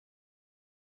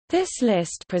This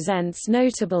list presents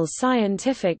notable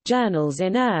scientific journals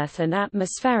in Earth and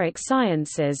atmospheric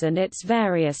sciences and its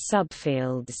various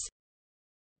subfields.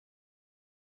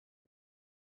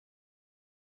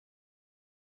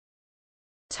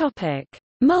 Topic: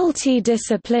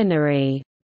 Multidisciplinary.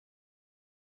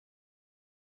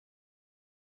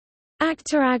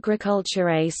 Acta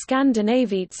Agriculturae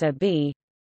Scandinavica B.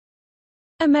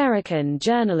 American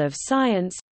Journal of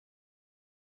Science.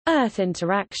 Earth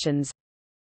Interactions.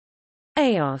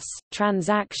 EOS,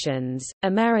 Transactions,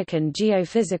 American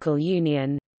Geophysical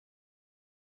Union.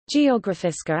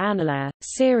 Geographiska Annala,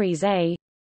 Series A.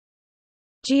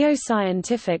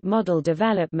 Geoscientific Model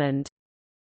Development.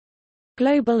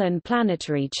 Global and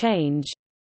Planetary Change.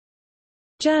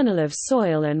 Journal of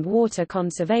Soil and Water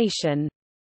Conservation.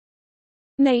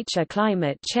 Nature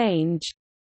Climate Change.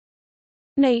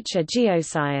 Nature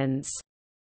Geoscience.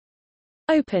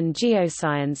 Open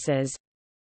Geosciences.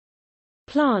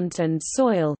 Plant and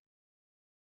Soil.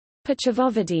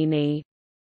 Petrovodini.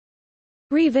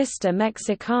 Revista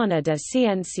Mexicana de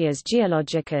Ciencias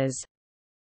Geológicas.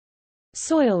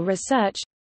 Soil Research.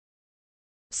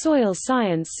 Soil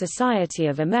Science Society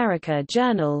of America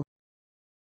Journal.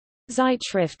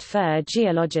 Zeitschrift für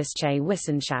Geologische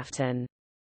Wissenschaften.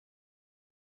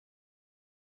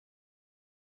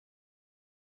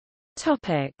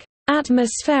 Topic: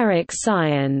 Atmospheric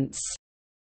science.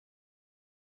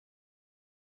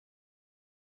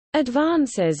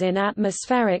 Advances in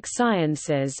atmospheric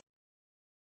sciences.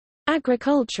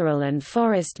 Agricultural and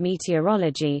forest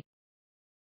meteorology.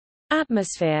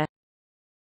 Atmosphere.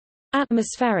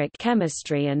 Atmospheric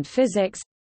chemistry and physics.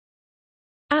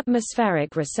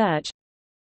 Atmospheric research.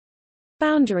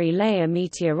 Boundary layer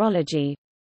meteorology.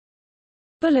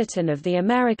 Bulletin of the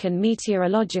American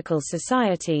Meteorological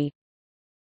Society.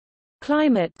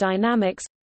 Climate dynamics.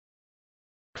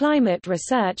 Climate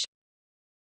research.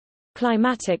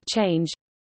 Climatic change.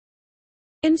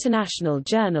 International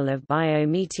Journal of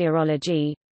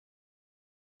Biometeorology.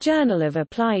 Journal of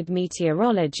Applied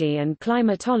Meteorology and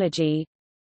Climatology.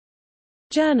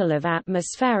 Journal of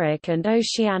Atmospheric and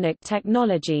Oceanic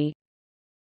Technology.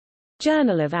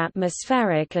 Journal of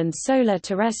Atmospheric and Solar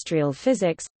Terrestrial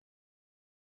Physics.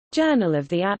 Journal of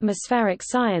the Atmospheric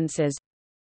Sciences.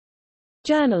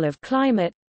 Journal of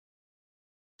Climate.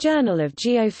 Journal of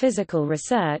Geophysical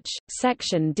Research,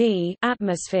 Section D,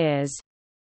 Atmospheres.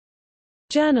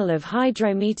 Journal of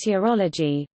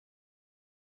Hydrometeorology.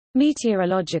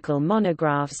 Meteorological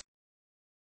monographs.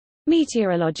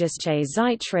 Meteorologische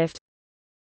Zeitschrift.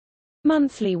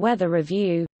 Monthly Weather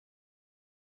Review.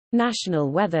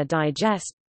 National Weather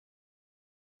Digest.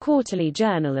 Quarterly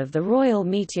Journal of the Royal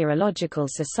Meteorological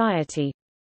Society.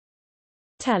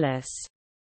 TELUS.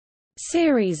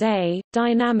 Series A,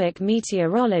 Dynamic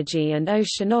Meteorology and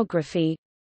Oceanography.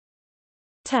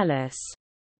 TELUS.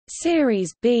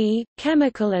 Series B,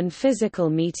 Chemical and Physical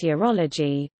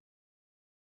Meteorology.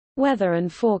 Weather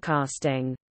and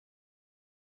Forecasting.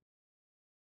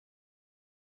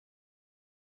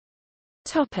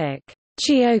 Topic: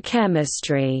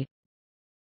 Geochemistry.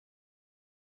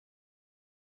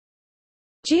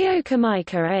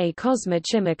 Geochemica A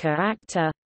Cosmochimica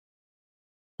Acta.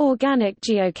 Organic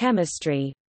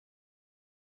Geochemistry.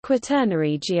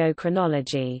 Quaternary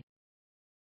Geochronology.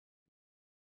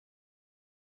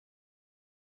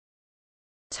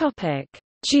 Topic: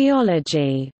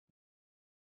 Geology.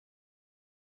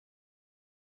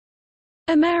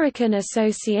 American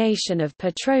Association of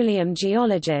Petroleum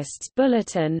Geologists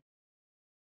Bulletin.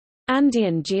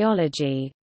 Andean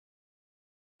Geology.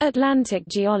 Atlantic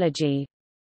Geology.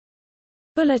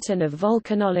 Bulletin of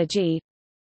Volcanology.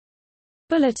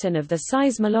 Bulletin of the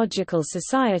Seismological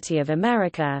Society of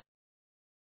America.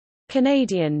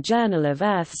 Canadian Journal of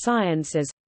Earth Sciences.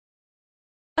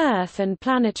 Earth and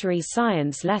Planetary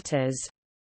Science Letters.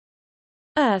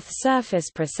 Earth Surface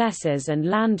Processes and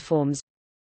Landforms.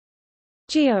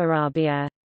 GeoArabia.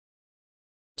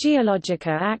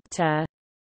 Geologica Acta.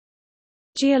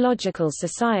 Geological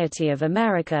Society of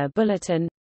America Bulletin.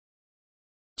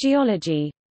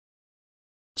 Geology.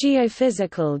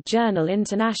 Geophysical Journal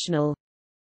International.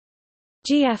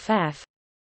 GFF.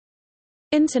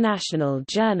 International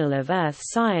Journal of Earth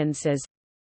Sciences.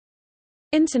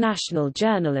 International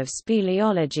Journal of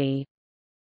Speleology.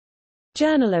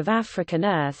 Journal of African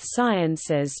Earth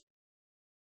Sciences.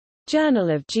 Journal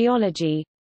of Geology.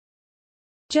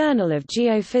 Journal of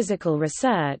Geophysical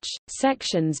Research,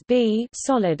 Sections B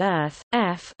Solid Earth,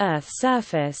 F Earth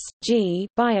Surface, G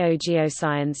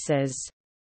Biogeosciences.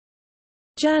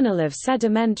 Journal of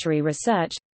Sedimentary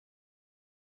Research.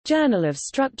 Journal of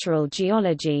Structural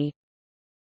Geology.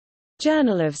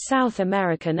 Journal of South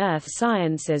American Earth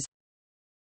Sciences.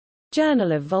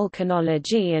 Journal of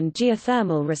Volcanology and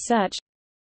Geothermal Research,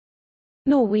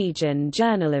 Norwegian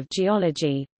Journal of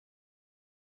Geology,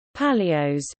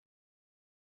 Paleos,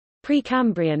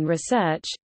 Precambrian Research,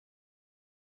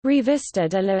 Revista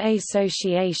de la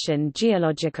Asociación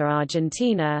Geológica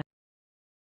Argentina,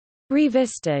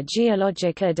 Revista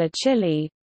Geológica de Chile,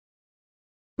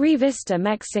 Revista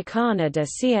Mexicana de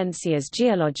Ciencias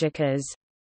Geológicas,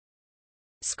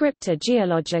 Scripta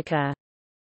Geológica,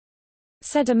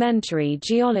 Sedimentary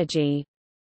Geology,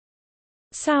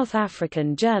 South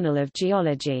African Journal of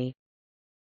Geology.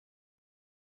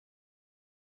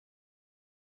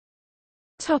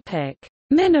 Topic: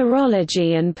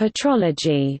 Mineralogy and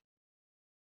petrology.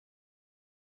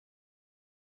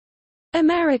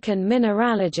 American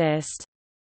mineralogist.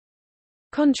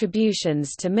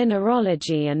 Contributions to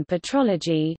mineralogy and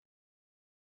petrology.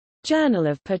 Journal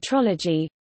of Petrology.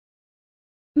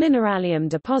 Mineralium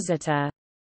Depositor.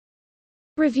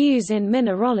 Reviews in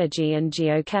Mineralogy and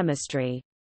Geochemistry.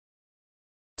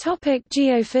 Topic: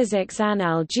 Geophysics.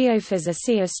 Annales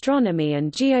Geophysici, Astronomy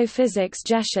and Geophysics.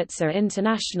 Geschätze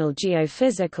International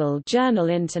Geophysical Journal,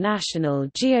 International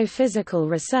Geophysical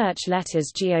Research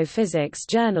Letters, Geophysics,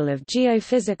 Journal of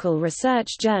Geophysical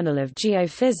Research, Journal of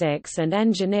Geophysics and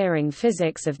Engineering,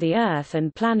 Physics of the Earth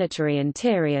and Planetary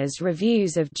Interiors,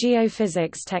 Reviews of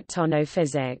Geophysics,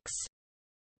 Tectonophysics.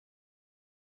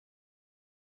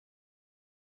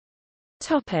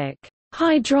 Topic: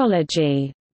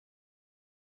 Hydrology.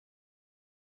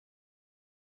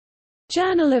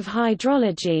 Journal of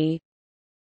Hydrology,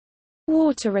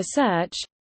 Water Research,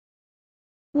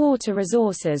 Water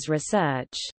Resources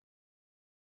Research.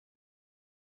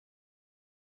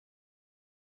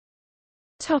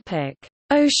 Topic: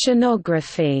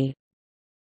 Oceanography.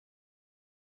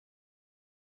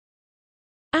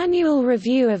 Annual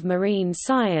Review of Marine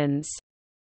Science,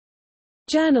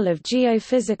 Journal of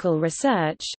Geophysical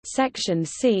Research, Section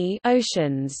C,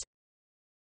 Oceans,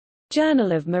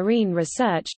 Journal of Marine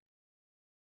Research,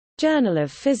 Journal of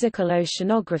Physical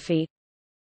Oceanography,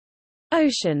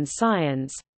 Ocean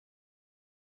Science,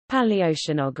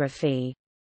 Paleoceanography.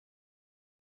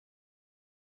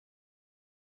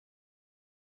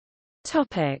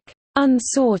 Topic: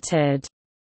 Unsorted.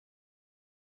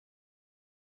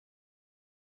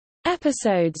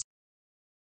 Episodes.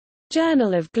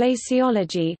 Journal of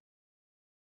Glaciology,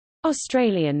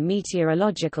 Australian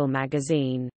Meteorological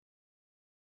Magazine.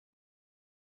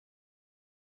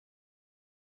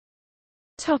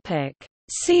 Topic: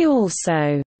 See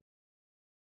also.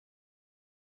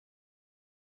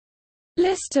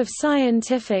 List of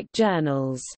scientific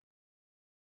journals.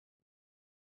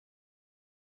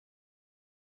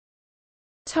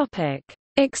 Topic: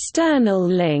 External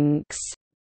links.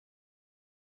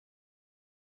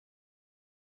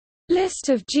 List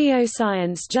of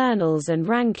geoscience journals and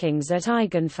rankings at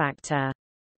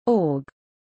eigenfactor.org